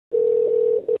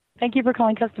Thank you for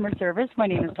calling customer service. My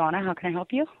name is Donna. How can I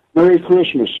help you? Merry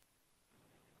Christmas.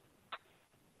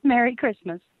 Merry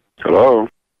Christmas. Hello?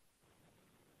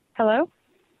 Hello?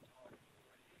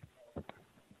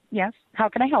 Yes. How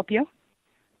can I help you?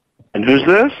 And who's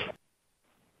this?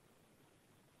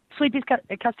 Sleepy's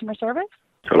customer service?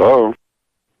 Hello?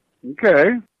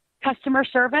 Okay. Customer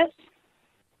service?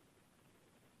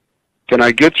 Can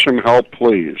I get some help,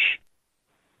 please?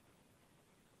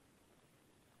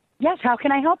 Yes. How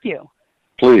can I help you?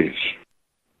 Please.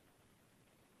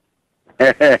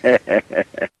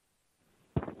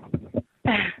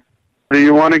 Do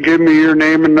you want to give me your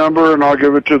name and number and I'll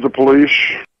give it to the police?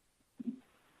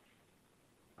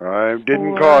 I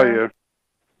didn't call you.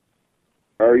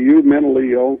 Are you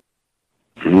mentally ill?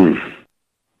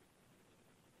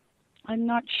 I'm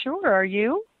not sure. Are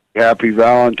you? Happy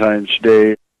Valentine's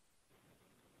Day.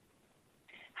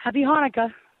 Happy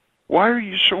Hanukkah. Why are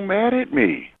you so mad at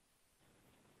me?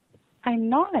 I'm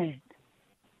not.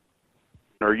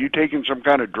 Are you taking some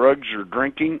kind of drugs or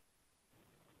drinking?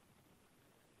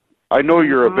 I know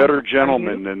you're a better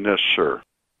gentleman than this, sir.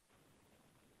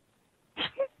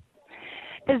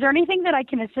 Is there anything that I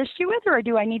can assist you with, or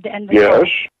do I need to end the call? Yes.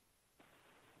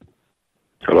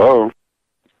 Hello?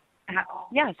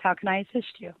 Yes, how can I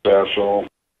assist you? Asshole.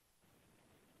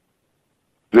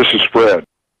 This is Fred.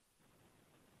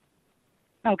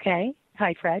 Okay.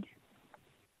 Hi, Fred.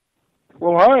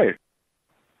 Well, hi.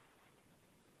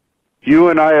 You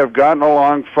and I have gotten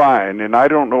along fine, and I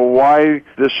don't know why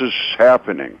this is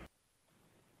happening.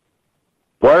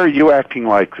 Why are you acting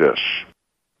like this?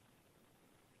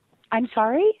 I'm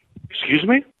sorry? Excuse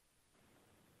me?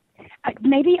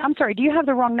 I'm sorry, do you have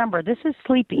the wrong number? This is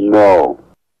Sleepy. No.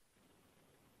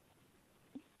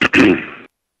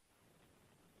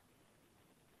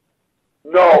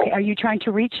 No. Okay, are you trying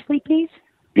to reach Sleepy's?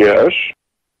 Yes.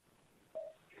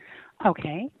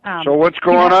 Okay. So what's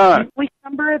going on? Do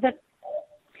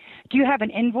you have an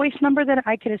invoice number that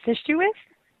I could assist you with?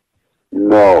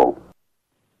 No.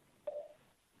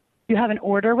 Do you have an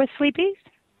order with Sleepy's?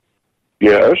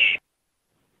 Yes.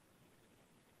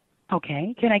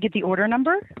 Okay. Can I get the order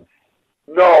number?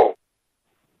 No.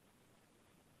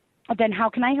 Then how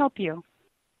can I help you?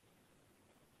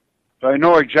 I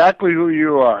know exactly who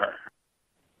you are.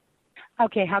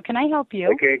 Okay, how can I help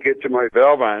you? I can't get to my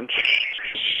Bailbonds.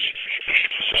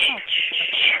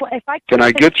 Well, Can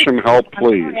I get some help,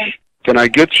 please? Can I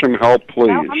get some help,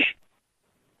 please?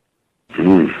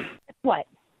 What?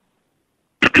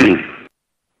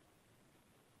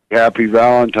 Happy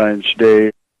Valentine's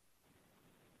Day.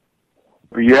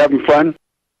 Are you having fun?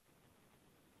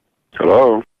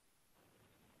 Hello?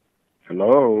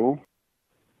 Hello?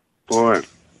 Boy, I'm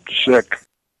sick.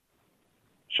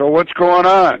 So what's going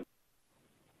on?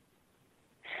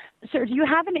 Sir, do you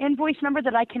have an invoice number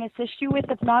that I can assist you with?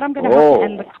 If not, I'm going to have to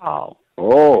end the call.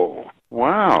 Oh,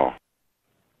 wow.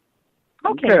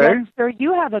 Okay. Well, sir,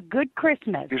 you have a good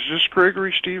Christmas. Is this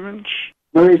Gregory Stevens?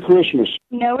 Merry Christmas.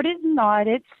 No, it is not.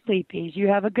 It's Sleepy's. You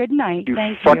have a good night. You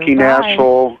Thank fucking you.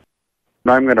 asshole.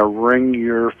 I'm going to wring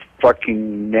your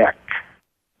fucking neck.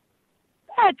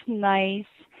 That's nice.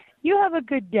 You have a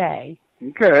good day.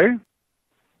 Okay.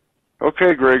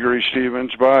 Okay, Gregory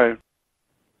Stevens. Bye.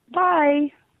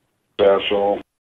 Bye. Asshole.